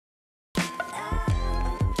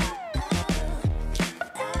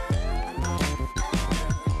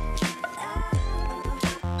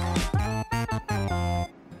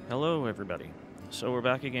Hello everybody. So we're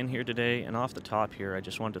back again here today, and off the top here I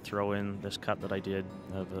just wanted to throw in this cut that I did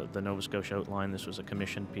of the Nova Scotia outline. This was a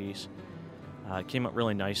commissioned piece. It came out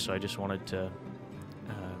really nice, so I just wanted to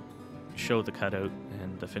show the cutout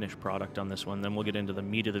and the finished product on this one. Then we'll get into the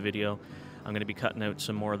meat of the video. I'm going to be cutting out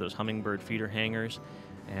some more of those hummingbird feeder hangers,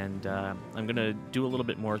 and I'm going to do a little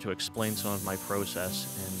bit more to explain some of my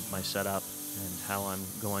process and my setup and how I'm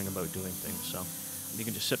going about doing things. So you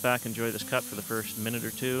can just sit back, enjoy this cut for the first minute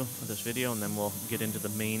or two of this video, and then we'll get into the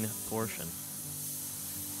main portion.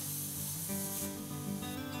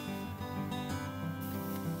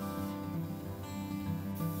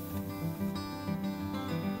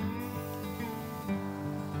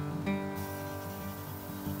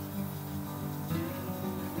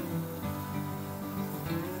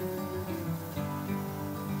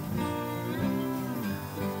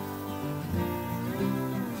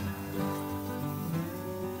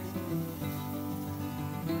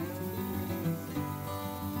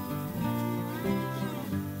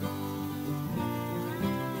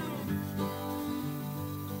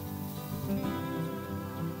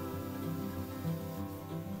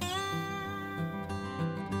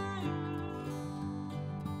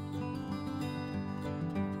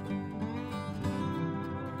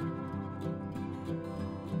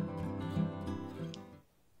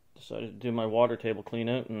 Decided to do my water table clean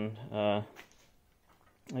out, and I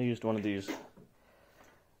used one of these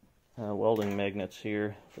welding magnets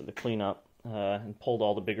here for the cleanup and pulled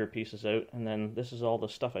all the bigger pieces out, and then this is all the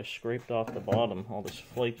stuff I scraped off the bottom, all this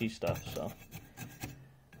flaky stuff. So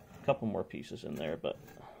a couple more pieces in there, but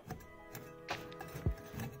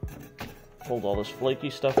pulled all this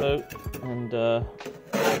flaky stuff out and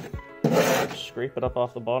scrape it up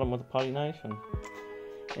off the bottom with a putty knife, and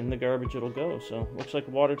in the garbage it'll go. So looks like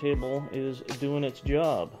the water table is doing its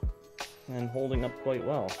job and holding up quite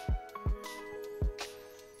well.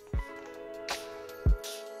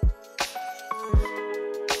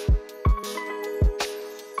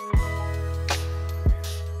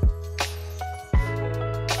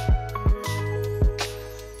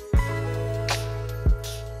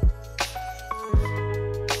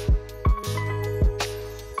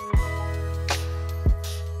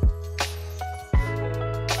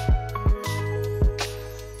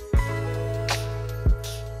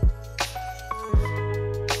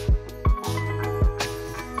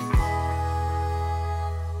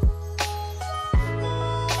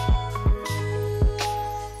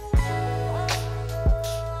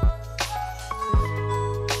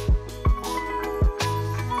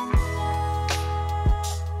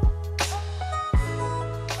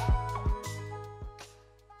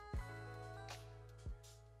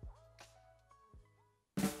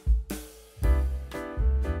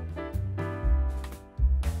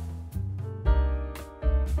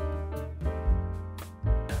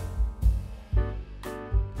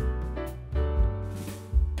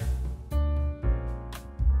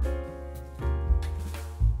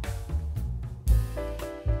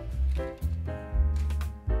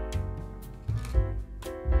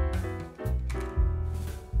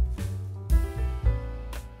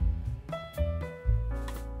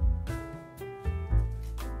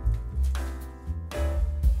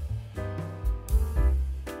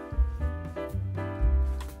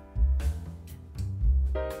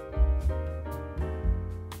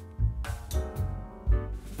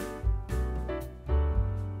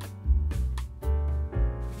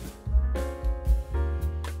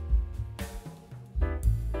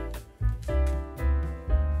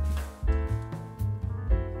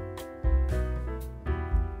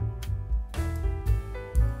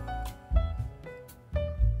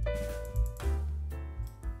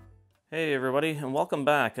 Hey everybody, and welcome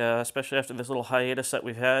back, especially after this little hiatus that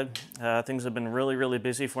we've had. Things have been really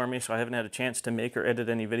busy for me, so I haven't had a chance to make or edit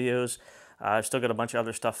any videos. I've still got a bunch of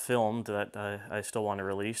other stuff filmed that I still want to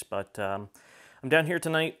release, but I'm down here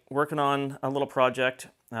tonight working on a little project,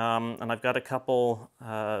 and I've got a couple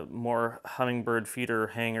more hummingbird feeder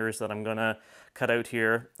hangers that I'm going to cut out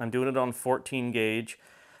here. I'm doing it on 14 gauge,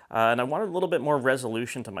 and I wanted a little bit more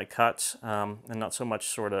resolution to my cuts, and not so much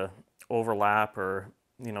sort of overlap or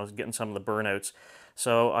getting some of the burnouts.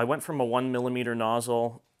 So I went from a 1mm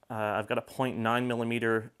nozzle. I've got a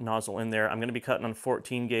 0.9mm nozzle in there. I'm going to be cutting on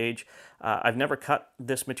 14 gauge. I've never cut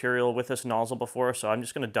this material with this nozzle before, so I'm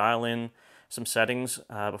just going to dial in some settings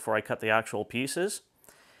before I cut the actual pieces.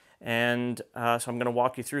 And so I'm going to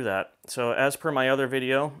walk you through that. So as per my other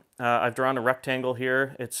video, I've drawn a rectangle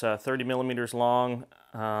here. It's 30mm long,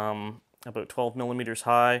 about 12mm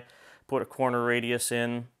high. Put a corner radius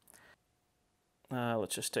in.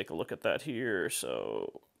 Let's just take a look at that here.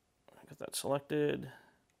 So, get that selected.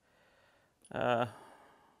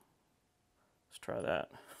 Let's try that.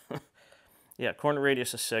 Yeah, corner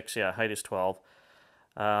radius is 6. Yeah, height is 12.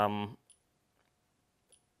 I'm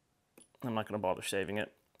not going to bother saving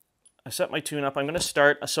it. I set my tune up. I'm going to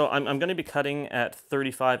start, so I'm going to be cutting at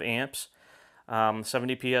 35 amps,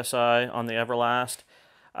 70 psi on the Everlast.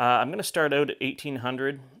 I'm going to start out at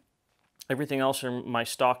 1800. Everything else are my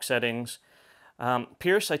stock settings.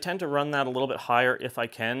 Pierce, I tend to run that a little bit higher if I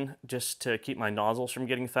can, just to keep my nozzles from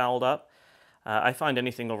getting fouled up. I find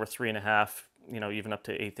anything over 3.5, even up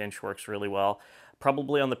to 1/8 inch works really well.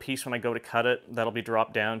 Probably on the piece when I go to cut it, that'll be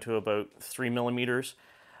dropped down to about 3 millimeters.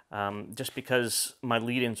 Just because my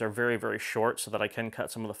lead-ins are very, very short so that I can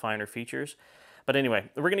cut some of the finer features. But anyway,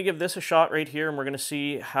 we're going to give this a shot right here, and we're going to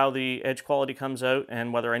see how the edge quality comes out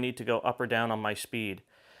and whether I need to go up or down on my speed.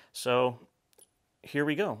 So here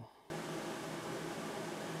we go.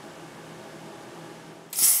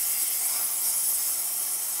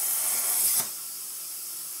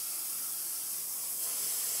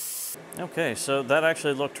 Okay, so that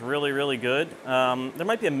actually looked really, really good. There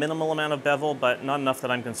might be a minimal amount of bevel, but not enough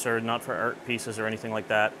that I'm concerned, not for art pieces or anything like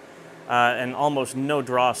that. And almost no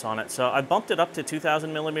dross on it. So I bumped it up to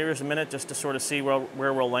 2,000 millimeters a minute just to sort of see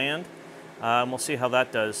where we'll land. And we'll see how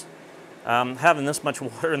that does. Having this much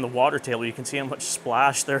water in the water table, you can see how much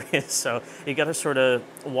splash there is. So you got to sort of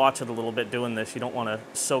watch it a little bit doing this. You don't want to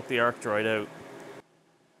soak the Arcdroid out.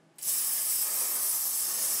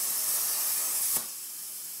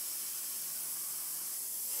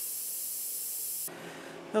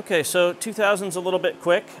 Okay, so 2000's a little bit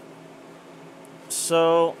quick,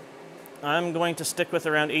 so I'm going to stick with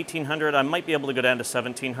around 1800. I might be able to go down to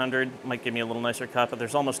 1700, might give me a little nicer cut, but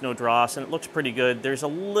there's almost no dross, and it looks pretty good. There's a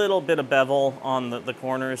little bit of bevel on the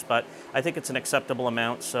corners, but I think it's an acceptable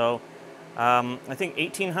amount, so I think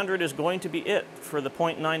 1800 is going to be it for the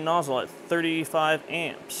 0.9 nozzle at 35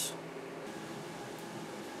 amps.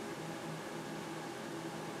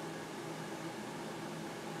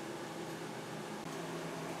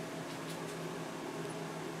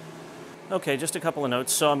 Okay, just a couple of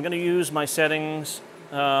notes. So I'm going to use my settings.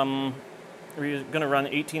 We're going to run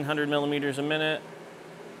 1800 millimeters a minute.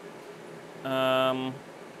 Clearance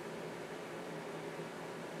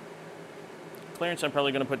I'm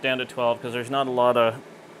probably going to put down to 12 because there's not a lot of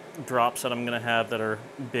drops that I'm going to have that are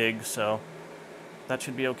big, so that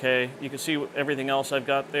should be okay. You can see everything else I've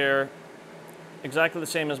got there, exactly the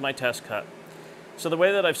same as my test cut. So the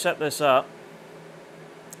way that I've set this up,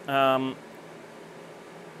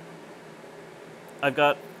 I've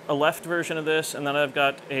got a left version of this, and then I've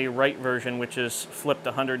got a right version, which is flipped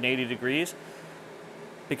 180 degrees,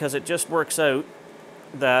 because it just works out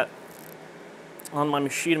that on my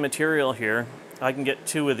sheet of material here, I can get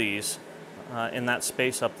 2 of these in that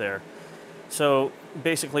space up there. So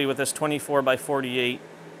basically with this 24 by 48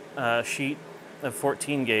 sheet of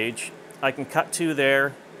 14 gauge, I can cut 2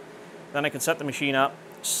 there, then I can set the machine up,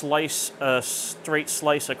 slice a straight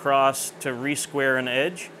slice across to re-square an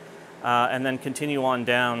edge, and then continue on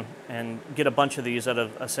down and get a bunch of these out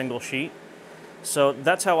of a single sheet. So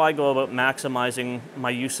that's how I go about maximizing my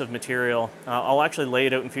use of material. I'll actually lay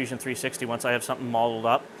it out in Fusion 360 once I have something modeled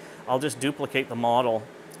up. I'll just duplicate the model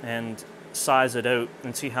and size it out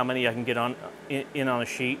and see how many I can get in on a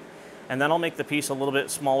sheet. And then I'll make the piece a little bit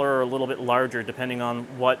smaller or a little bit larger depending on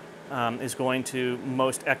what is going to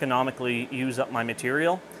most economically use up my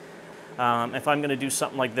material. If I'm going to do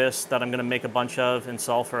something like this that I'm going to make a bunch of and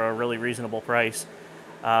sell for a really reasonable price,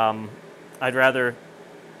 I'd rather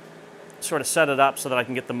sort of set it up so that I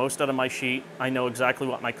can get the most out of my sheet. I know exactly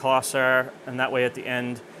what my costs are, and that way at the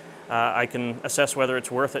end I can assess whether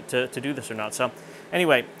it's worth it to do this or not. So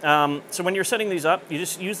anyway, so when you're setting these up, you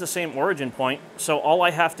just use the same origin point. So all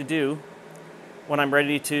I have to do when I'm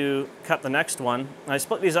ready to cut the next one, and I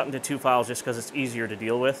split these up into 2 files just because it's easier to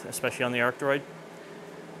deal with, especially on the Arcdroid.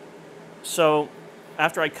 So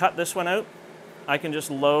after I cut this one out, I can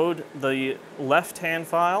just load the left-hand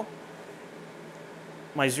file.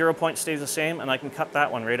 My 0 point stays the same, and I can cut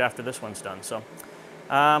that one right after this one's done. So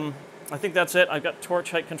I think that's it. I've got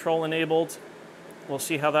torch height control enabled. We'll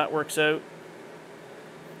see how that works out.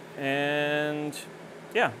 And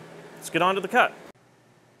yeah, let's get on to the cut.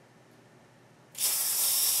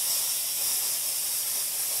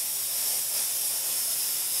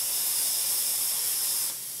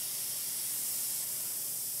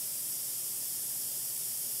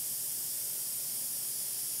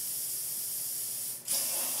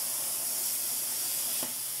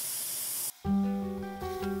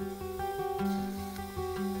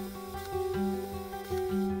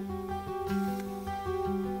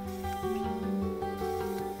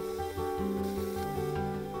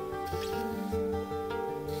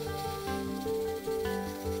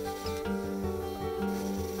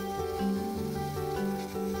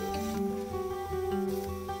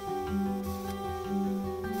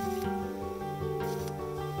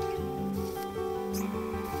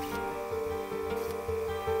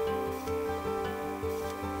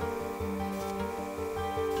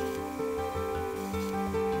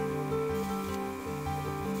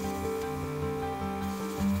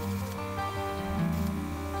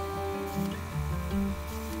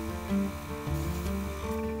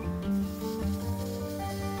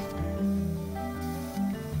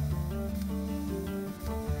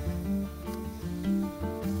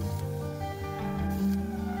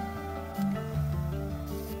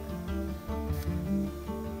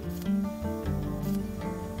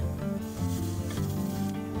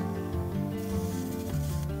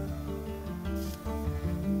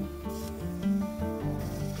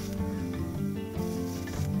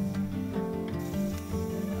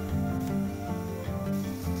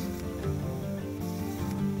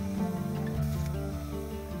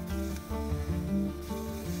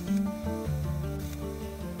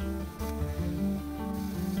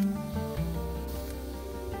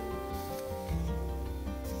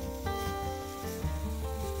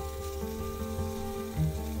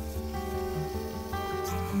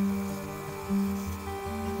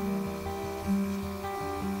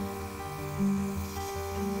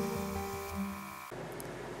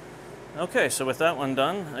 Okay, so with that one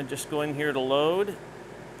done, I just go in here to load.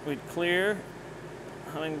 We'd clear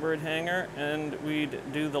hummingbird hanger, and we'd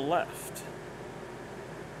do the left.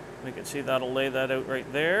 We can see that'll lay that out right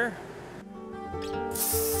there.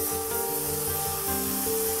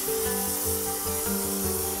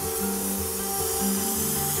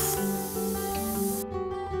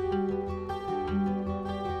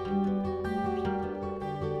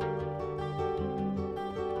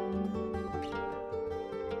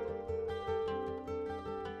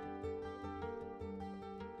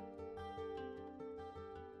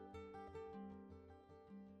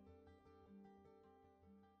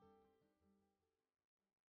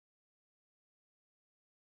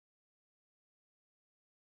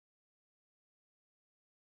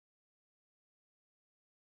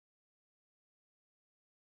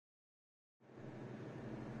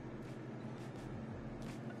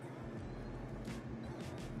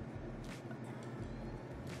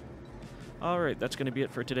 Alright, that's going to be it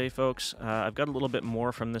for today, folks. I've got a little bit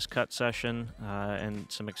more from this cut session and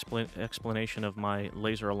some explanation of my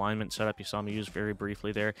laser alignment setup you saw me use very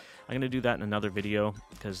briefly there. I'm going to do that in another video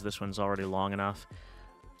because this one's already long enough.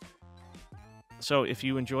 So if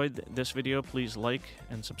you enjoyed this video, please like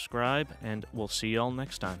and subscribe, and we'll see y'all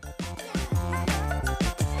next time.